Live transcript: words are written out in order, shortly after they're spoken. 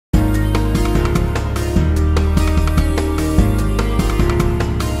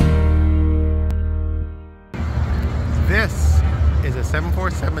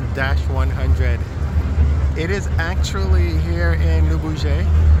100. It is actually here in Le Bourget,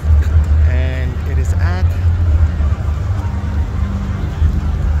 and it is at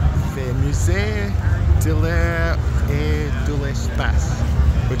the Musée de l'Air et de l'Espace,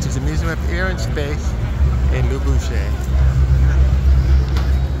 which is a museum of air and space in Le Bourget.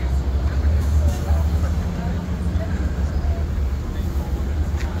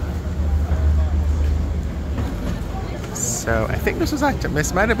 So I think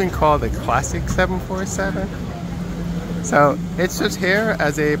this might have been called the classic 747. So it's just here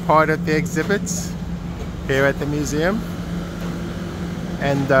as a part of the exhibits here at the museum.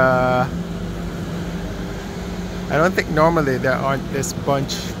 And I don't think normally there aren't this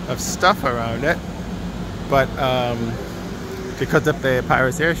bunch of stuff around it, but because of the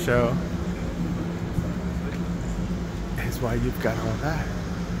Paris Air Show is why you've got all that.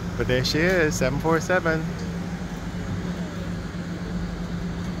 But there she is, 747.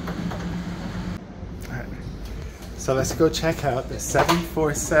 So let's go check out the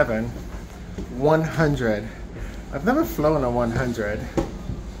 747-100. I've never flown a 100.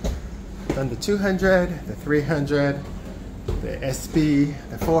 Done the 200, the 300, the SB,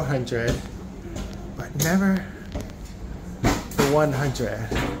 the 400, but never the 100.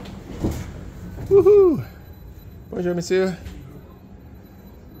 Woohoo! Bonjour, monsieur.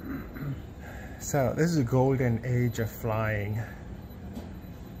 So this is a golden age of flying.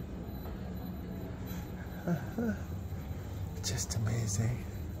 Just amazing.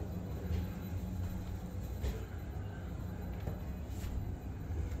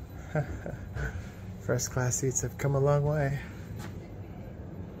 First class seats have come a long way.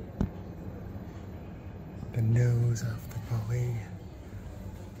 The nose of the Boeing.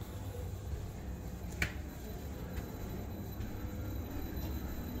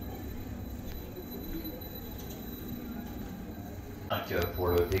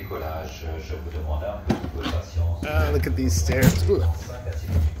 Pour le décollage, je vous demande un peu de patience. Oh, look at these stairs. Ooh,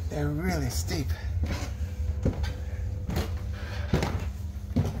 they're really steep.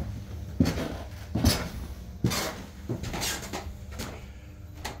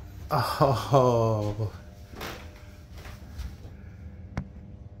 Oh.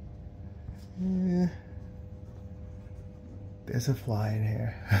 Yeah. There's a fly in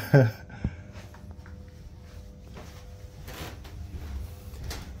here.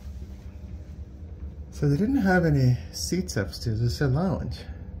 So they didn't have any seats upstairs, it's a lounge.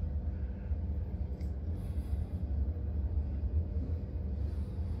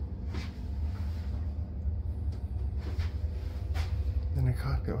 And the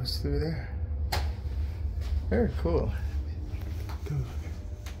cockpit was through there. Very cool.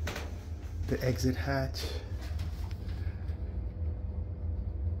 The exit hatch.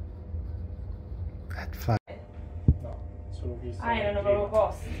 At 5. No, solo chi stava Ah, erano proprio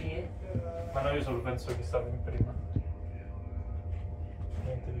posti? Ma no, io solo penso che stavo in prima.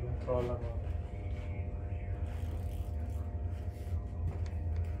 Niente, li controllano.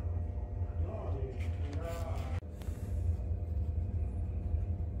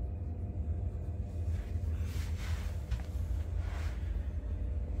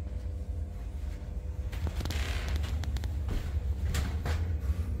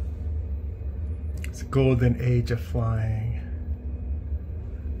 It's a golden age of flying.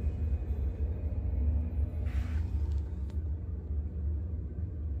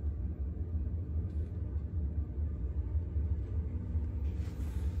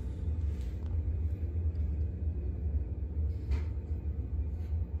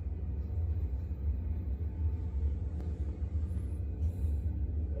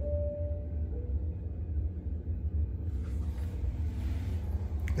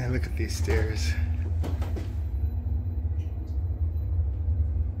 Now look at these stairs.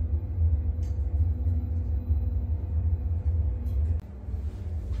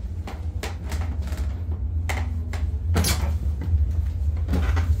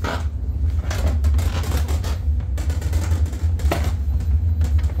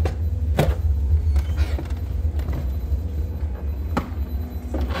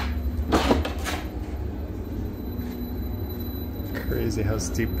 Crazy how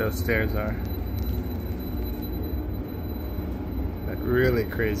steep those stairs are. That really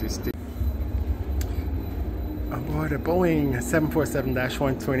crazy steep. Aboard a Boeing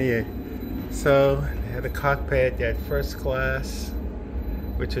 747-128. So they had a cockpit, you had first class,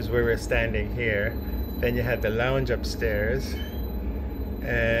 which is where we're standing here. Then you had the lounge upstairs,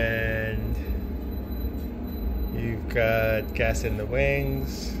 and you've got gas in the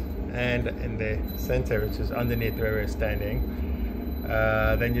wings and in the center, which is underneath where we're standing.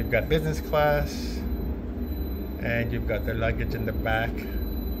 Then you've got business class, and you've got the luggage in the back,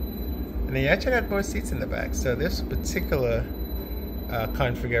 And then you actually had more seats in the back. So this particular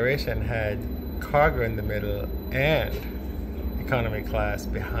configuration had cargo in the middle and economy class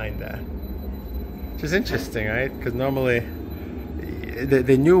behind that. Which is interesting, right? Because normally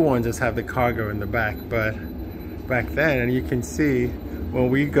the new ones just have the cargo in the back, but back then, and you can see when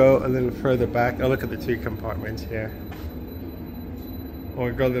we go a little further back, oh, look at the two compartments here. When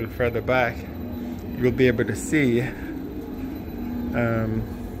we go a little further back, you'll be able to see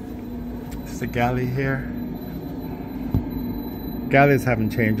there's a galley here. Galleys haven't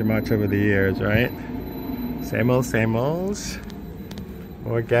changed much over the years, right? Same old, same old.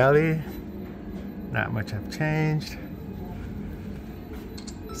 More galley. Not much have changed.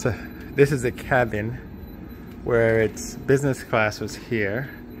 So this is the cabin where its business class was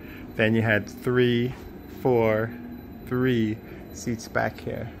here. Then you had 3, 4, 3 seats back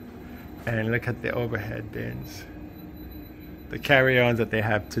here. And look at the overhead bins. The carry-ons that they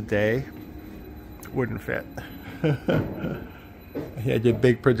have today wouldn't fit. You had your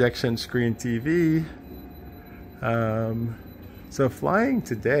big projection screen TV. So flying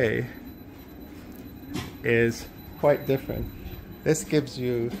today is quite different. This gives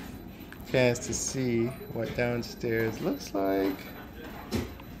you a chance to see what downstairs looks like.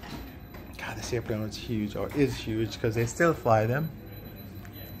 God, this airplane was huge, or is huge, because they still fly them.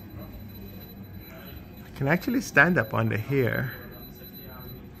 I can actually stand up under here,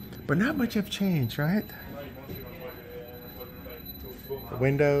 but not much have changed, right? The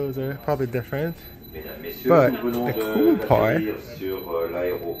windows are probably different, but the cool part,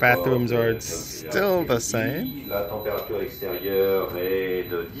 bathrooms are still the same.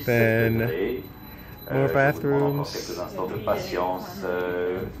 Then more bathrooms. This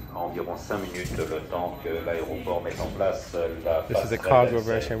is the cargo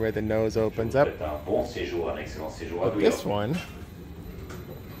version where the nose opens up. But this one,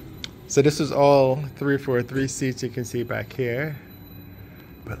 so this is all 343 seats you can see back here.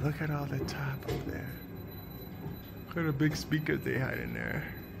 But look at all the top up there. Look at the big speakers they had in there.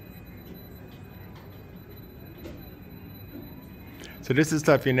 So this is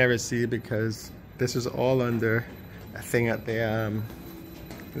stuff you never see because this is all under a thing at the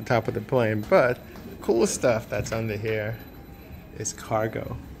top of the plane. But the cool stuff that's under here is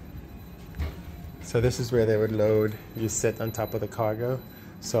cargo. So this is where they would load. You sit on top of the cargo.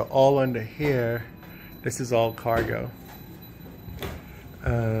 So all under here, this is all cargo.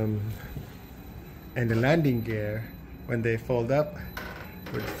 And the landing gear, when they fold up,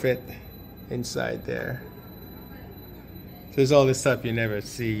 would fit inside there. So there's all this stuff you never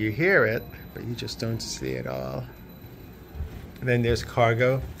see. You hear it, but you just don't see it all. And then there's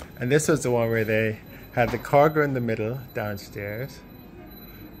cargo. And this was the one where they had the cargo in the middle downstairs.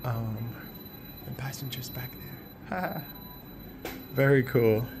 And passengers back there. Very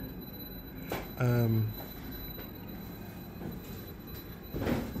cool.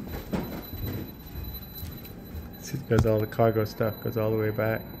 See, it goes all the cargo stuff goes all the way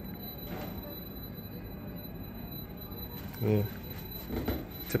back.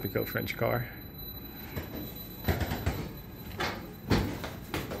 Typical French car.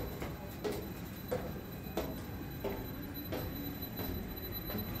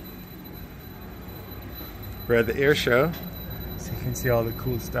 We're at the air show, so you can see all the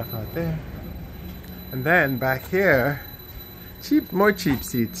cool stuff out there. And then back here, more cheap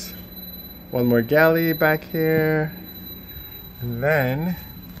seats. One more galley back here. And then,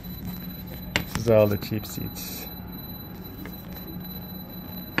 this is all the cheap seats.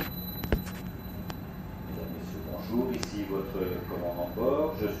 Bonjour, ici votre commande en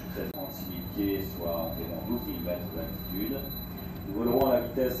bord. Je suis 36 000 pieds, soit environ 12 000 mètres d'altitude. Nous volerons à la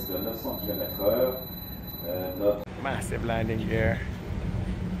vitesse de 900 km/h. Massive landing gear.